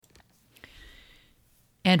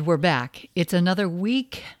And we're back. It's another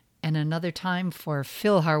week and another time for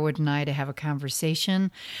Phil Harwood and I to have a conversation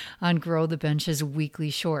on Grow the Bench's weekly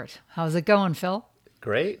short. How's it going, Phil?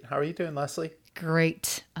 Great. How are you doing, Leslie?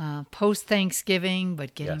 Great. Post-Thanksgiving,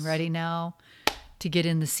 but getting Yes. ready now to get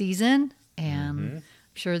in the season. And I'm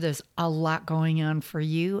sure there's a lot going on for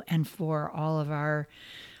you and for all of our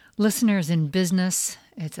listeners in business.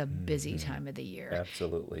 It's a busy time of the year.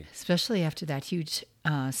 Absolutely. Especially after that huge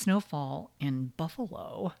snowfall in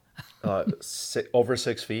Buffalo. Over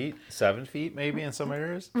 6 feet, 7 feet, maybe in some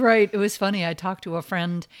areas. Right. It was funny. I talked to a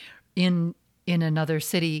friend in another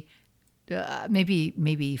city,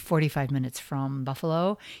 maybe 45 minutes from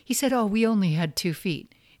Buffalo. He said, "Oh, we only had 2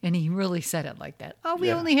 feet," and he really said it like that. "Oh, we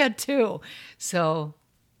Yeah. only had 2." So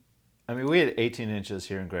I mean, we had 18 inches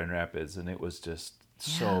here in Grand Rapids, and it was just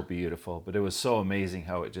so Yeah. beautiful. But it was so amazing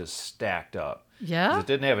how it just stacked up. 'Cause yeah, it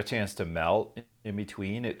didn't have a chance to melt in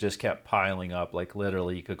between. It just kept piling up. Like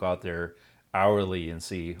literally, you could go out there hourly and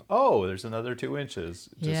see, oh, there's another 2 inches.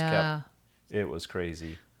 It just yeah. it was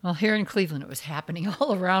crazy. Well, here in Cleveland, it was happening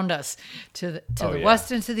all around us, to the Oh, yeah.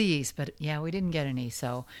 west and to the east. But yeah, we didn't get any.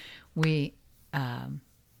 So we, I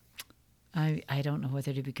don't know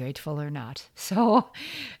whether to be grateful or not. So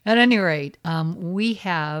at any rate, we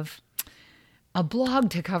have a blog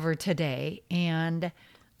to cover today, and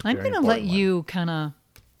I'm Very going to let important one. you kind of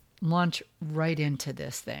launch right into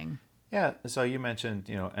this thing. Yeah, so you mentioned,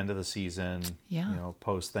 end of the season, Yeah.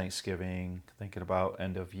 Post Thanksgiving, thinking about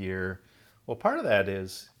end of year. Well, part of that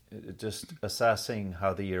is just assessing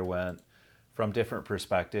how the year went from different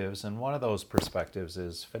perspectives, and one of those perspectives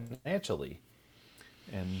is financially.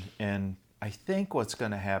 And I think what's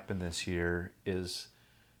going to happen this year is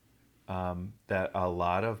that a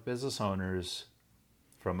lot of business owners,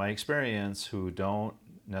 from my experience, who don't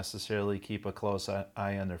necessarily keep a close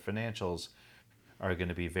eye on their financials, are going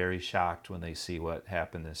to be very shocked when they see what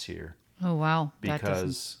happened this year. Oh, wow. That doesn't.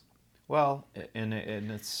 Because, well, and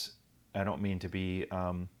it's, I don't mean to be,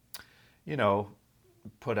 you know,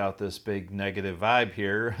 put out this big negative vibe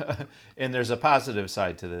here. And there's a positive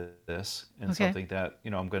side to this, and Okay. something that,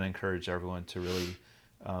 I'm going to encourage everyone to really,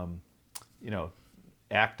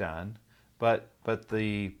 act on. But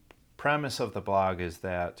the premise of the blog is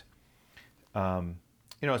that,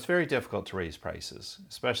 it's very difficult to raise prices,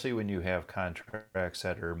 especially when you have contracts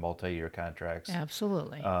that are multi-year contracts.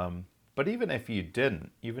 Absolutely. But even if you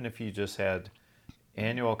didn't, even if you just had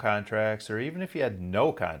annual contracts, or even if you had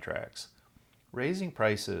no contracts, raising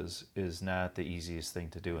prices is not the easiest thing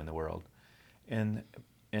to do in the world. And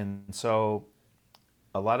so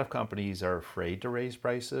a lot of companies are afraid to raise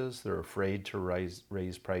prices. They're afraid to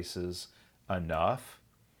raise prices enough.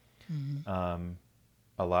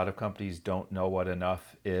 A lot of companies don't know what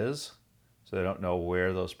enough is, so they don't know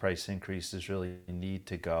where those price increases really need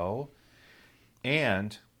to go.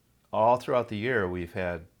 And all throughout the year, we've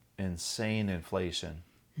had insane inflation.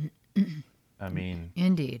 I mean,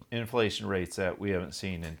 Indeed. inflation rates that we haven't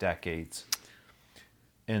seen in decades.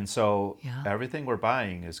 And so Yeah. everything we're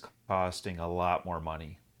buying is costing a lot more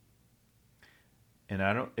money.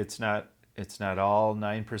 And it's not all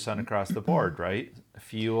 9% across the board, right?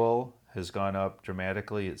 Fuel has gone up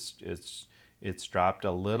dramatically. It's dropped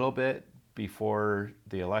a little bit before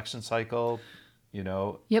the election cycle,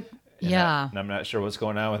 Yep. and Yeah. and I'm not sure what's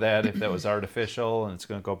going on with that, if that was artificial and it's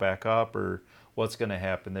going to go back up, or what's going to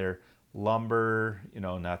happen there. Lumber,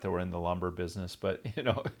 not that we're in the lumber business, but,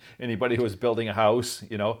 anybody who was building a house,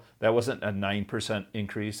 that wasn't a 9%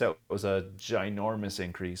 increase. That was a ginormous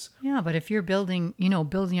increase. Yeah, but if you're building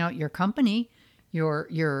out your company,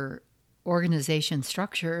 your organization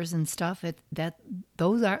structures and stuff,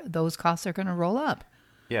 those costs are going to roll up.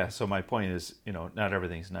 Yeah, so my point is, not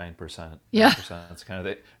everything's 9%. Yeah. 9% is kind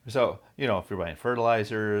of the, so, if you're buying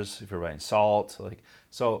fertilizers, if you're buying salt,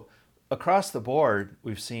 so across the board,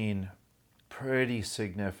 we've seen pretty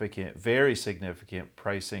significant, very significant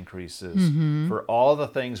price increases for all the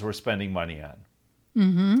things we're spending money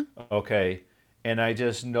on. Okay. And I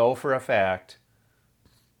just know for a fact,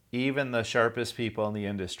 even the sharpest people in the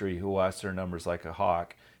industry who watch their numbers like a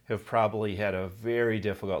hawk have probably had a very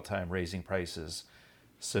difficult time raising prices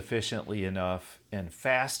sufficiently enough and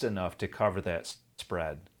fast enough to cover that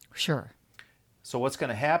spread. Sure. So what's going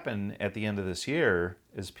to happen at the end of this year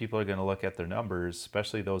is people are going to look at their numbers,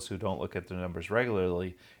 especially those who don't look at their numbers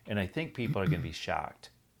regularly, and I think people are going to be shocked.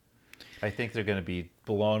 I think they're going to be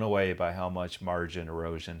blown away by how much margin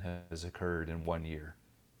erosion has occurred in 1 year.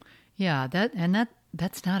 Yeah,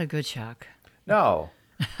 that's not a good shock. No,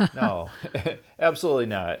 absolutely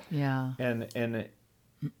not. Yeah. And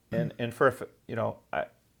for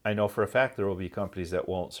I know for a fact there will be companies that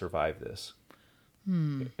won't survive this.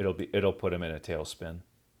 It'll put them in a tailspin.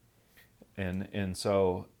 And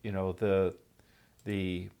so,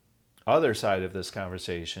 the other side of this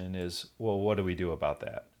conversation is, well, what do we do about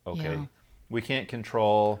that? Okay. Yeah. We can't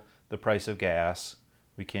control the price of gas.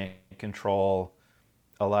 We can't control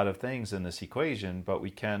a lot of things in this equation, but we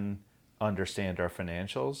can understand our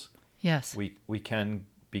financials. Yes. We can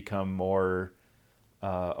become more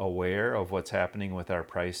aware of what's happening with our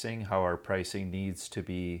pricing, how our pricing needs to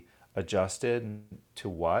be adjusted to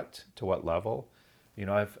what level.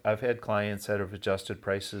 I've had clients that have adjusted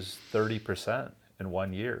prices 30% in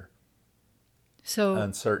 1 year So,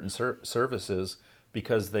 on certain services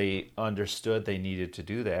because they understood they needed to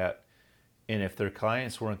do that. And if their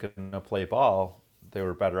clients weren't going to play ball, they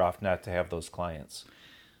were better off not to have those clients.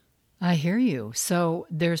 I hear you. So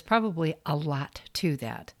there's probably a lot to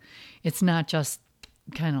that. It's not just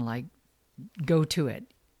kind of like go to it.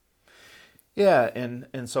 Yeah,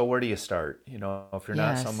 and so where do you start? If you're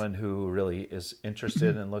not Yes. someone who really is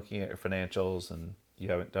interested in looking at your financials and you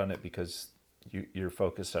haven't done it because you're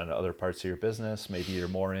focused on other parts of your business, maybe you're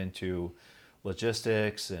more into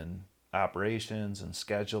logistics and operations and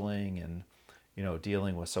scheduling and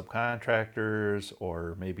dealing with subcontractors,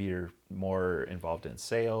 or maybe you're more involved in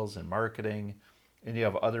sales and marketing, and you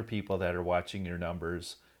have other people that are watching your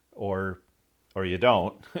numbers, or you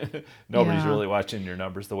don't. Nobody's Yeah. really watching your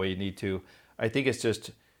numbers the way you need to. I think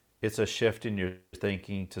it's a shift in your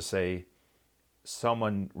thinking to say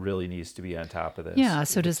someone really needs to be on top of this. Yeah.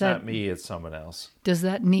 So If does it's not that me, it's someone else. does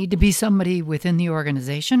that need to be somebody within the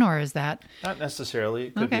organization, or is that Not necessarily.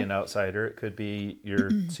 It could be okay? an outsider. It could be your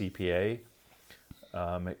CPA.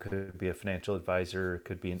 It could be a financial advisor. It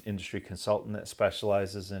could be an industry consultant that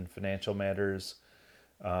specializes in financial matters.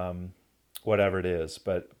 Whatever it is,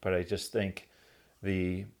 but I just think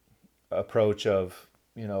the approach of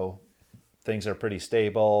things are pretty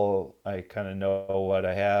stable. I kind of know what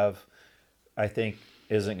I have. I think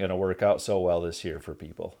isn't going to work out so well this year for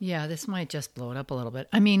people. Yeah, this might just blow it up a little bit.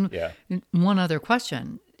 I mean, Yeah. one other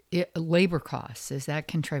question: labor costs, is that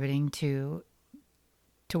contributing to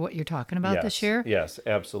what you're talking about this year? Yes,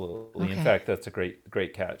 absolutely. Okay. In fact, that's a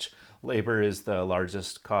great catch. Labor is the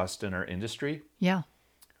largest cost in our industry Yeah.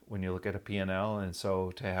 when you look at a P&L, and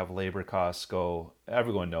so to have labor costs go,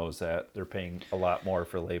 everyone knows that they're paying a lot more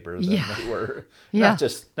for labor than Yeah. they were. Yeah.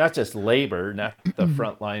 Not just labor, not the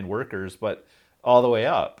frontline workers, but all the way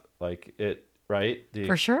up. Like it, right? The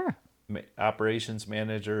For sure. operations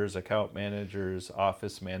managers, account managers,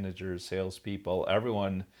 office managers, salespeople,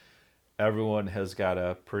 everyone has got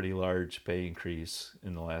a pretty large pay increase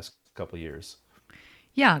in the last couple of years.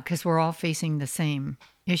 Yeah, because we're all facing the same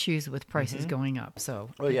issues with prices going up. So,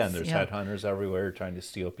 Well, yeah, and it's- there's headhunters everywhere trying to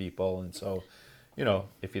steal people, and so,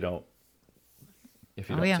 if you don't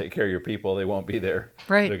Oh, yeah. take care of your people, they won't be there.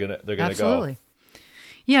 Right. They're gonna Absolutely.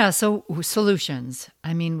 Yeah. So solutions.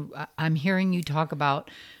 I mean, I'm hearing you talk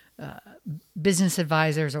about business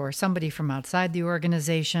advisors or somebody from outside the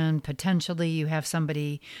organization. Potentially, you have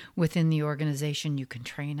somebody within the organization you can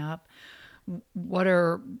train up. What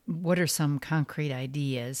are some concrete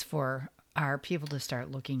ideas for our people to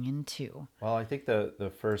start looking into? Well, I think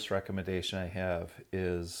the first recommendation I have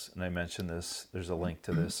is, and I mentioned this, there's a link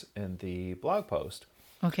to this in the blog post.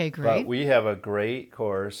 Okay, But great. we have a great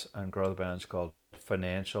course on Grow the Bench called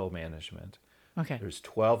Financial Management. Okay. There's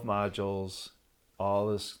 12 modules, all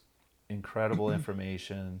this incredible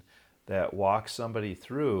information that walks somebody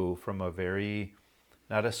through from a very,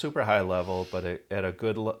 not a super high level, but at a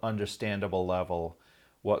good understandable level,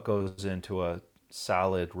 what goes into a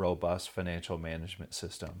solid, robust financial management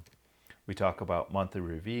system. We talk about monthly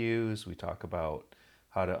reviews. We talk about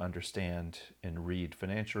how to understand and read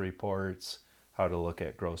financial reports, how to look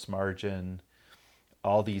at gross margin,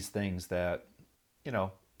 all these things that,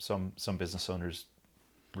 some business owners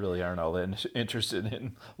really aren't all that interested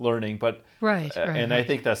in learning. But Right. and I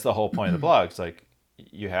think that's the whole point of the blog. It's like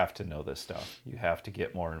you have to know this stuff. You have to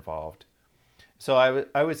get more involved. So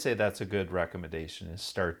I would say that's a good recommendation, is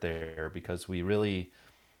start there, because we really,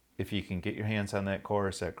 if you can get your hands on that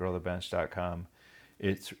course at growthebench.com,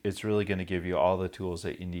 it's really going to give you all the tools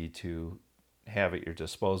that you need to have at your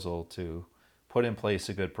disposal to put in place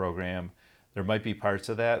a good program. There might be parts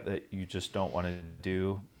of that you just don't want to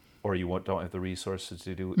do, or you don't have the resources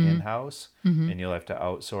to do in-house, and you'll have to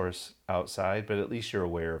outsource outside, but at least you're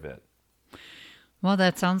aware of it. Well,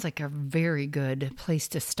 that sounds like a very good place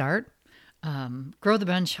to start. Grow the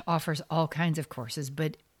Bench offers all kinds of courses,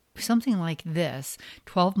 but something like this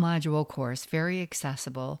 12 module course, very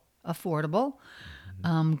accessible, affordable,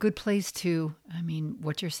 good place to, I mean,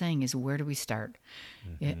 what you're saying is, where do we start?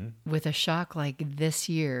 With a shock like this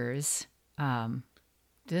year's,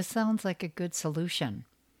 this sounds like a good solution.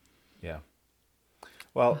 Yeah.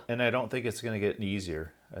 Well, and I don't think it's going to get any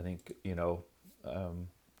easier. I think,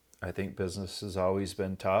 I think business has always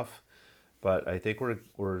been tough, but I think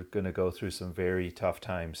we're going to go through some very tough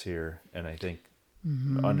times here. And I think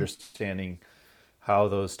understanding how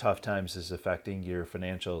those tough times is affecting your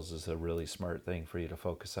financials is a really smart thing for you to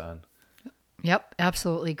focus on. Yep,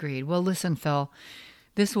 absolutely agreed. Well, listen, Phil,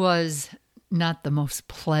 this was not the most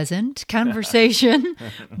pleasant conversation,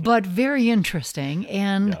 but very interesting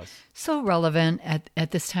and Yes. so relevant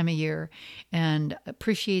at this time of year. And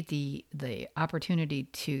appreciate the opportunity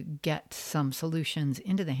to get some solutions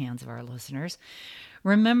into the hands of our listeners.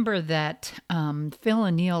 Remember that Phil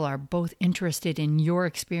and Neil are both interested in your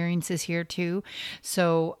experiences here too.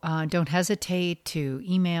 So don't hesitate to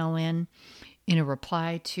email in a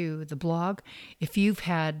reply to the blog if you've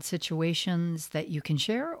had situations that you can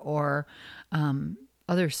share or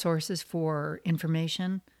other sources for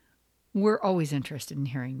information. We're always interested in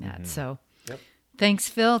hearing that. So Yep. thanks,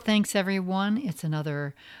 Phil. Thanks, everyone. It's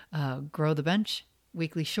another Grow the Bench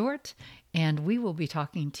weekly short, and we will be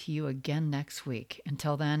talking to you again next week.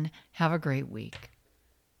 Until then, have a great week.